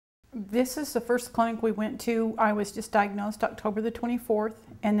This is the first clinic we went to. I was just diagnosed October the 24th,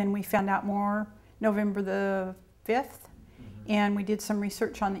 and then we found out more November the 5th. And we did some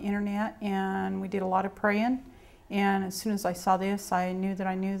research on the internet, and we did a lot of praying. And as soon as I saw this, I knew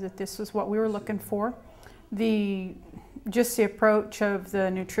that this was what we were looking for. Just the approach of the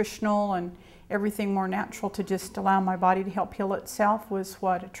nutritional and everything more natural to just allow my body to help heal itself was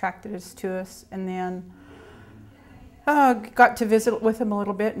what attracted us to us. And then got to visit with them a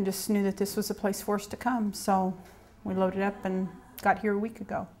little bit and just knew that this was a place for us to come. So we loaded up and got here a week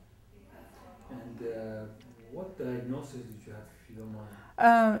ago. And what diagnosis did you have, if you don't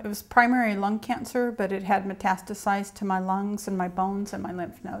mind? It was primary lung cancer, but it had metastasized to my lungs and my bones and my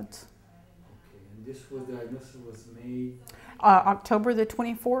lymph nodes. Okay, and this diagnosis was made? October the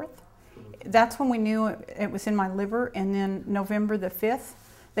 24th. That's when we knew it was in my liver, and then November the 5th,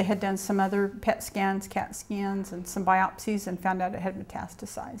 they had done some other PET scans, CAT scans, and some biopsies and found out it had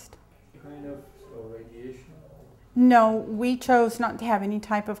metastasized. Kind of radiation? No, we chose not to have any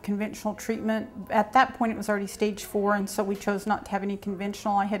type of conventional treatment. At that point, it was already stage 4, and so we chose not to have any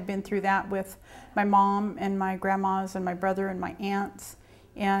conventional. I had been through that with my mom and my grandmas and my brother and my aunts,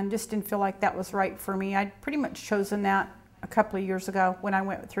 and just didn't feel like that was right for me. I'd pretty much chosen that a couple of years ago when I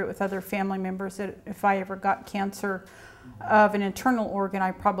went through it with other family members, that if I ever got cancer of an internal organ,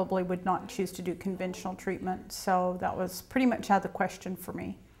 I probably would not choose to do conventional treatment. So that was pretty much out of the question for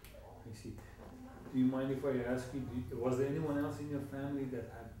me. I see. Do you mind if I ask you, was there anyone else in your family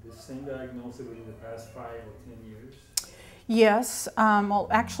that had the same diagnosis within the past 5 or 10 years? Yes. Well,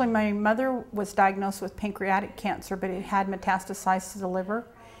 actually, my mother was diagnosed with pancreatic cancer, but it had metastasized to the liver.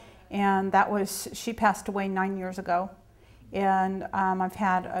 And she passed away 9 years ago. And I've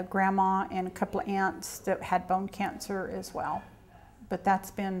had a grandma and a couple of aunts that had bone cancer as well. But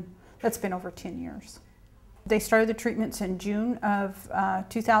that's been over 10 years. They started the treatments in June of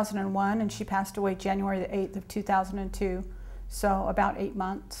 2001, and she passed away January the 8th of 2002, so about 8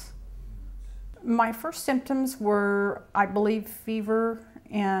 months. My first symptoms were, I believe, fever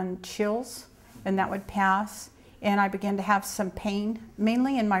and chills, and that would pass. And I began to have some pain,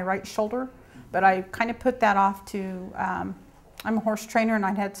 mainly in my right shoulder, but I kind of put that off to, I'm a horse trainer, and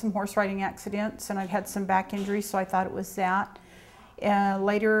I'd had some horse riding accidents, and I'd had some back injuries, so I thought it was that.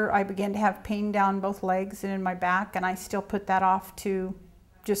 Later, I began to have pain down both legs and in my back, and I still put that off to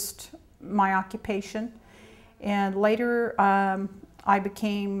just my occupation. And later, I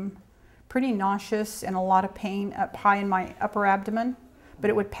became pretty nauseous and a lot of pain up high in my upper abdomen,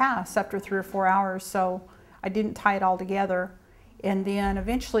 but it would pass after 3 or 4 hours, so I didn't tie it all together. And then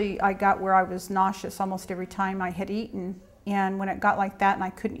eventually, I got where I was nauseous almost every time I had eaten. And when it got like that and I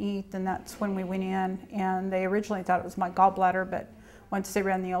couldn't eat, then that's when we went in. And they originally thought it was my gallbladder, but once they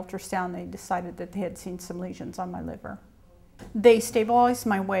ran the ultrasound, they decided that they had seen some lesions on my liver. They stabilized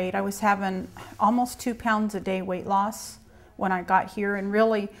my weight. I was having almost 2 pounds a day weight loss when I got here. And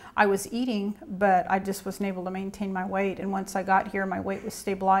really, I was eating, but I just wasn't able to maintain my weight. And once I got here, my weight was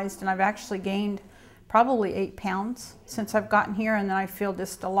stabilized, and I've actually gained probably 8 pounds since I've gotten here. And then I feel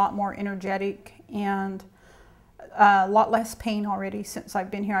just a lot more energetic and a lot less pain already since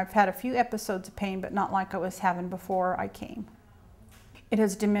I've been here. I've had a few episodes of pain, but not like I was having before I came. It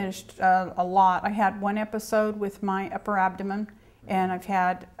has diminished a lot. I had 1 episode with my upper abdomen, and I've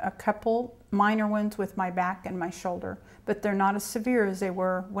had a couple minor ones with my back and my shoulder, but they're not as severe as they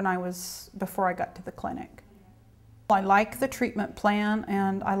were before I got to the clinic. I like the treatment plan,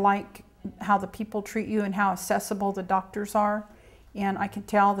 and I like how the people treat you and how accessible the doctors are. And I can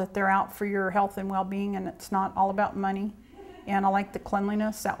tell that they're out for your health and well-being, and it's not all about money. And I like the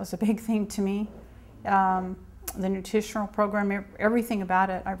cleanliness. That was a big thing to me. The nutritional program, everything about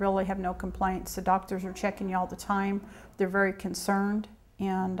it, I really have no complaints. The doctors are checking you all the time. They're very concerned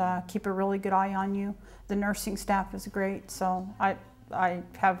and keep a really good eye on you. The nursing staff is great, so I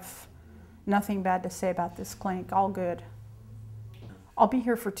have nothing bad to say about this clinic. All good. I'll be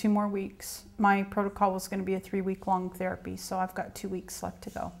here for 2 more weeks. My protocol was going to be a 3-week-long therapy, so I've got 2 weeks left to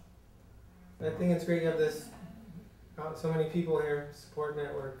go. I think it's great you have so many people here, support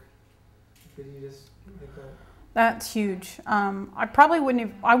network. Could you just make that? That's huge.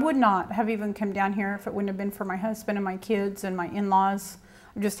 I would not have even come down here if it wouldn't have been for my husband and my kids and my in-laws.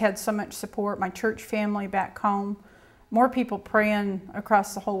 I've just had so much support. My church family back home. More people praying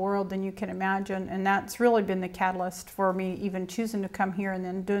across the whole world than you can imagine, and that's really been the catalyst for me even choosing to come here and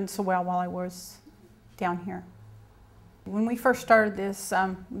then doing so well while I was down here. When we first started this,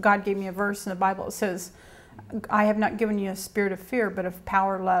 God gave me a verse in the Bible that says, I have not given you a spirit of fear, but of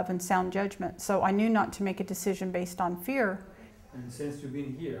power, love, and sound judgment. So I knew not to make a decision based on fear. And since you've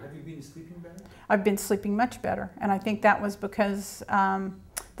been here, have you been sleeping better? I've been sleeping much better, and I think that was because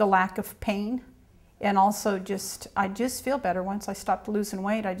the lack of pain. And also I just feel better once I stopped losing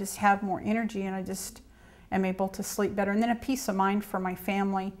weight. I just have more energy and I just am able to sleep better. And then a peace of mind for my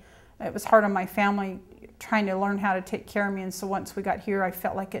family. It was hard on my family trying to learn how to take care of me. And so once we got here, I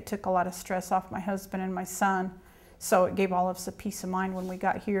felt like it took a lot of stress off my husband and my son. So it gave all of us a peace of mind when we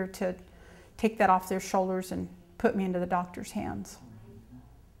got here to take that off their shoulders and put me into the doctor's hands.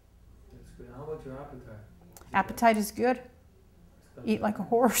 That's good. How about your appetite? Appetite is good. Eat like a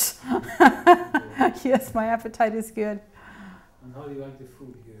horse. Yes, my appetite is good. And how do you like the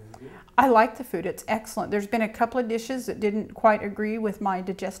food here? Is it good? I like the food. It's excellent. There's been a couple of dishes that didn't quite agree with my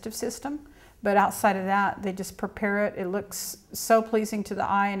digestive system, but outside of that, they just prepare it. It looks so pleasing to the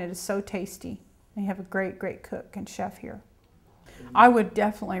eye and it is so tasty. They have a great, great cook and chef here. I would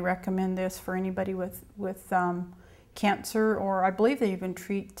definitely recommend this for anybody with cancer, or I believe they even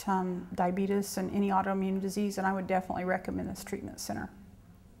treat diabetes and any autoimmune disease, and I would definitely recommend this treatment center.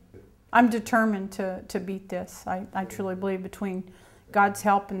 I'm determined to beat this. I truly believe between God's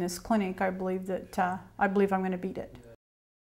help and this clinic, I believe I'm going to beat it.